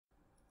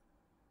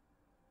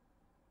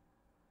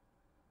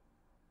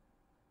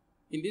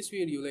In this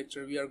video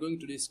lecture, we are going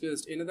to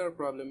discuss another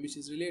problem which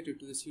is related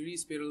to the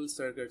series parallel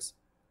circuits,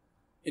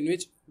 in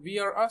which we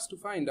are asked to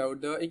find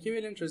out the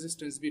equivalent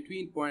resistance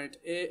between point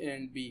A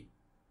and B.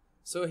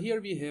 So here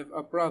we have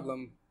a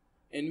problem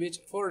in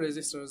which four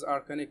resistors are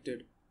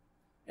connected,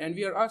 and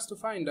we are asked to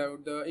find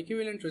out the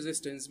equivalent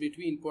resistance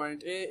between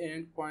point A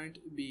and point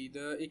B.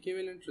 The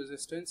equivalent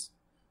resistance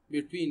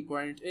between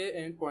point A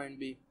and point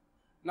B.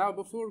 Now,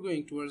 before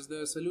going towards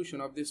the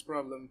solution of this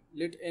problem,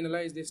 let's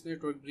analyze this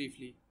network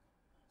briefly.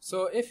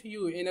 So if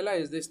you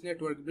analyze this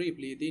network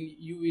briefly, then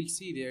you will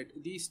see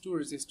that these two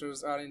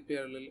resistors are in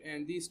parallel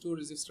and these two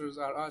resistors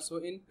are also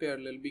in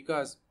parallel,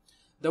 because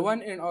the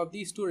one end of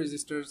these two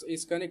resistors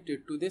is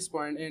connected to this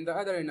point and the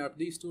other end of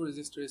these two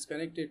resistors is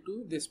connected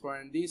to this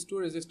point. These two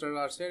resistors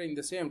are sharing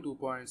the same 2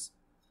 points,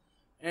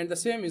 and the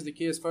same is the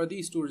case for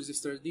these two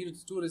resistors.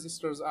 These two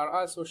resistors are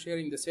also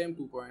sharing the same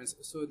 2 points,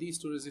 so these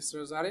two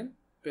resistors are in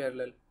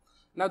parallel.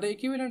 Now the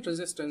equivalent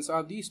resistance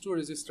of these two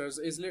resistors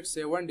is, let's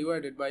say, 1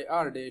 divided by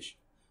R dash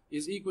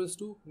is equals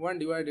to 1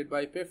 divided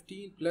by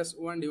 15 plus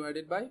 1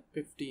 divided by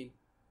 15.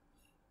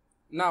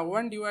 Now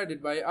 1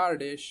 divided by R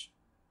dash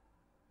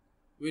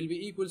will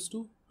be equals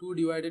to 2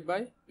 divided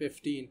by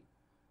 15.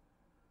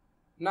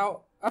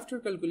 Now after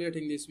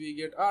calculating this, we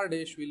get R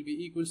dash will be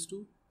equals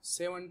to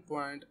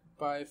 7.5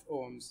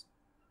 ohms.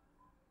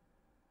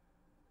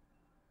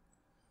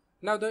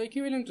 Now the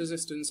equivalent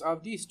resistance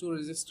of these two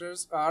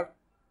resistors are,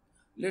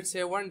 let's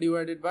say, 1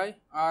 divided by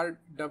R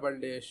double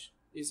dash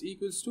is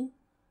equals to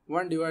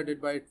 1 divided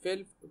by 12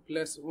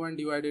 plus 1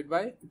 divided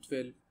by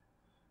 12.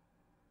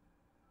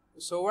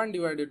 So 1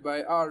 divided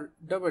by R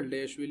double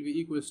dash will be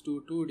equals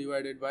to 2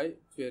 divided by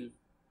 12.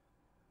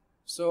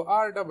 So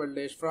R double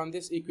dash from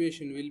this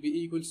equation will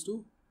be equals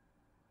to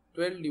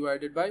 12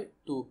 divided by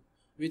 2,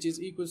 which is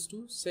equals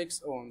to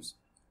 6 ohms.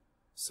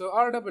 So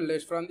R double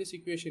dash from this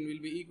equation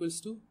will be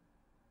equals to,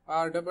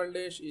 R double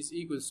dash is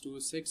equals to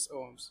 6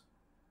 ohms.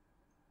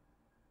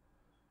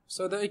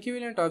 So the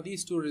equivalent of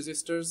these two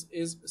resistors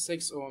is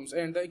 6 ohms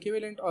and the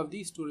equivalent of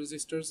these two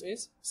resistors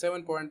is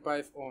 7.5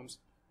 ohms.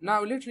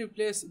 Now let's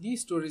replace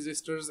these two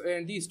resistors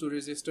and these two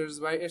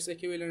resistors by its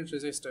equivalent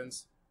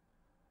resistance,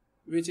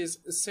 which is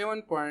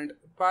 7.5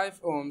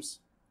 ohms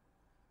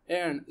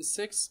and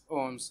 6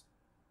 ohms.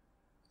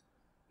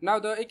 Now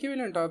the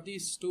equivalent of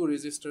these two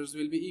resistors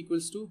will be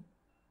equals to,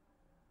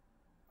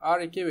 R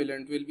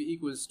equivalent will be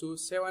equals to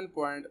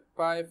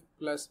 7.5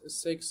 plus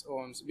 6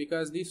 ohms,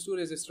 because these two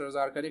resistors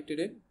are connected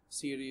in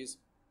series.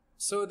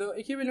 So the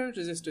equivalent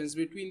resistance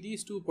between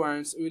these 2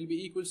 points will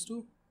be equals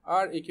to,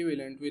 R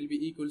equivalent will be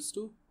equals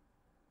to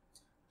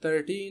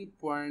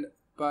 13.5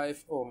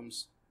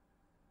 ohms.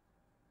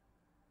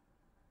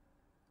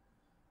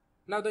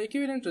 Now the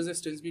equivalent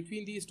resistance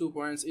between these 2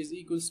 points is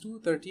equals to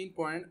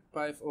 13.5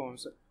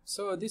 ohms.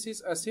 So this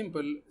is a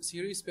simple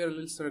series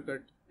parallel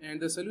circuit, and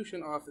the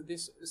solution of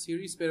this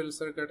series parallel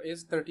circuit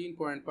is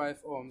 13.5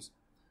 ohms.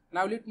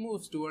 Now let's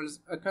move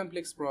towards a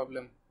complex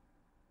problem,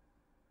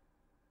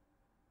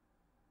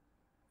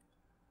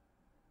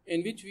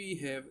 in which we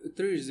have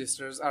 3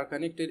 resistors are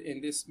connected in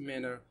this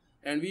manner,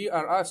 and we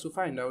are asked to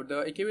find out the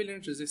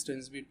equivalent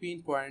resistance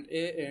between point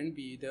A and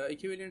B. The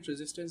equivalent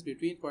resistance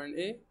between point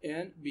A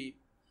and B.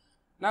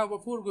 Now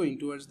before going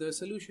towards the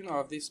solution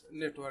of this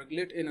network,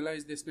 let's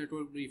analyze this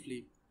network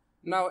briefly.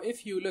 Now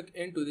if you look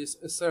into this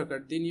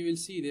circuit, then you will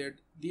see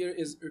that there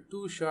is a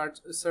 2 short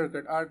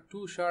circuit or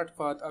 2 short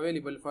path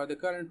available for the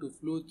current to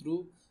flow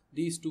through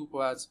these 2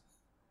 paths,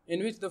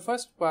 in which the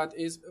first path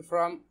is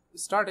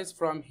started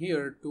from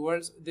here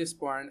towards this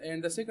point,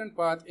 and the second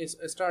path is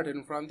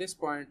started from this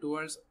point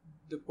towards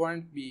the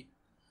point B.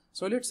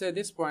 So let's say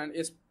this point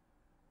is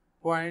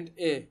point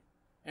A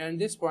and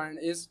this point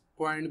is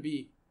point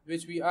B,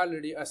 which we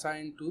already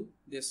assigned to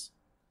this.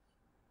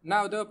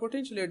 Now the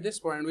potential at this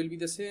point will be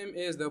the same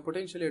as the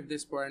potential at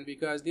this point,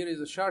 because there is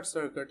a short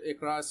circuit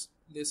across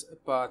this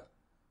path.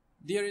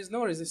 There is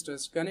no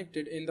resistors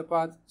connected in the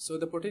path, so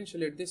the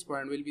potential at this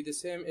point will be the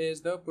same as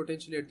the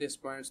potential at this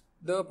point.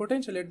 The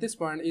potential at this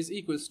point is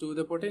equals to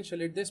the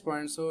potential at this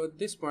point, so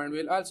this point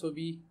will also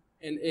be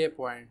an A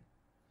point.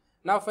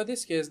 Now for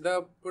this case,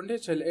 the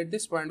potential at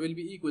this point will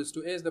be equals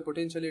to as the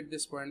potential at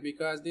this point,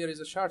 because there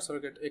is a short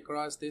circuit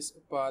across this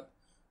path.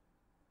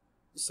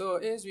 So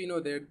as we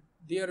know that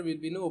there will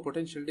be no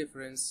potential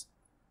difference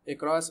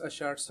across a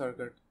short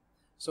circuit,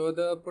 so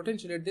the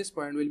potential at this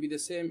point will be the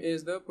same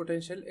as the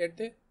potential at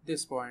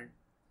this point.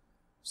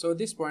 So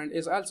this point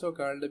is also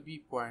called the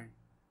B point,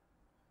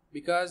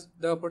 because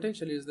the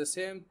potential is the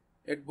same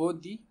at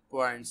both the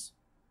points.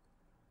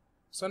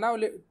 So now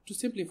to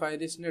simplify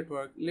this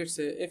network, let's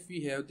say if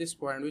we have this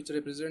point which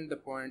represent the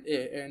point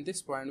A and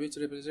this point which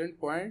represent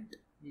point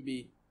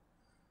B.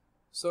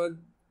 So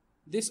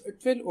this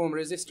 12 ohm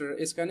resistor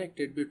is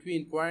connected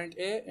between point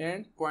A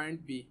and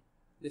point B.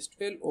 This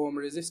 12 ohm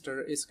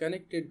resistor is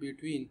connected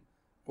between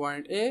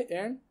point A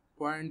and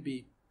point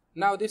B.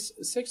 Now this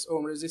 6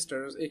 ohm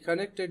resistor is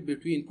connected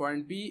between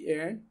point B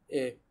and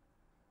A.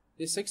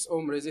 This 6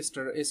 ohm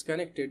resistor is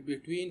connected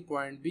between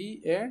point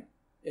B and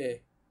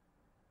A.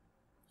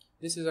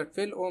 This is a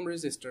 12 ohm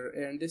resistor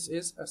and this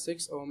is a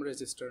 6 ohm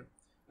resistor.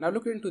 Now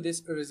look into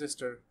this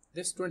resistor.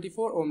 This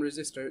 24 ohm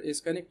resistor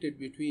is connected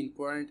between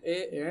point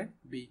A and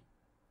B.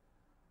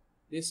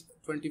 This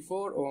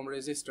 24 ohm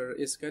resistor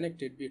is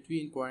connected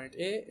between point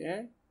A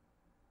and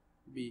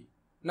B.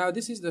 Now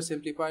this is the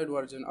simplified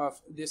version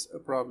of this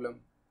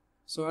problem.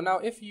 So now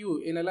if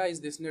you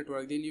analyze this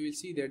network, then you will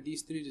see that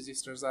these three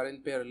resistors are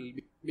in parallel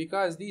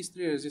because these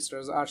three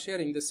resistors are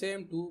sharing the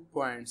same 2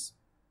 points.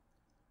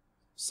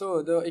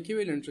 So the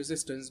equivalent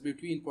resistance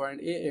between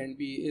point A and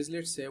B is,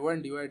 let's say,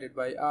 1 divided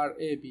by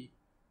RAB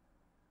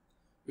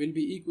will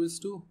be equals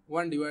to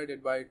 1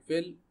 divided by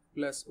 12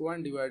 plus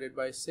 1 divided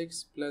by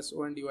 6 plus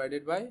 1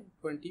 divided by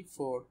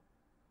 24.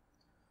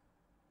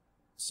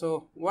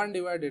 So 1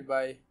 divided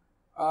by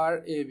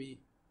RAB.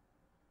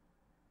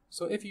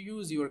 So if you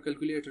use your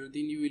calculator,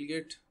 then you will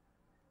get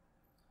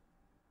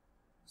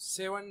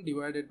 7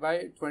 divided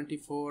by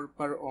 24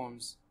 per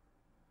ohms.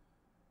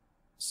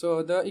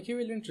 So the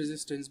equivalent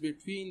resistance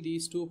between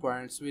these 2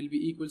 points will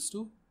be equals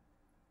to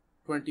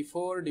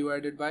 24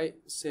 divided by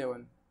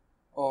 7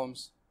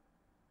 ohms,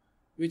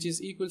 which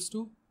is equals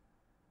to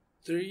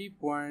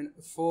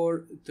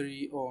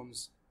 3.43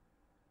 ohms.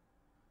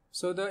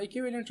 So the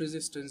equivalent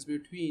resistance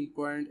between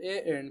point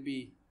A and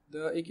B,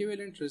 the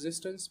equivalent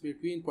resistance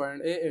between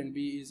point A and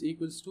B is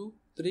equals to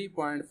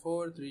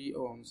 3.43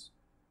 ohms.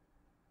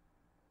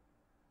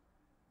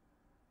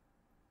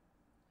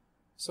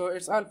 So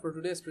it's all for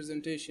today's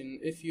presentation.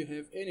 If you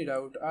have any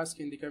doubt, ask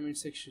in the comment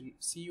section.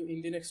 See you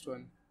in the next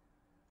one.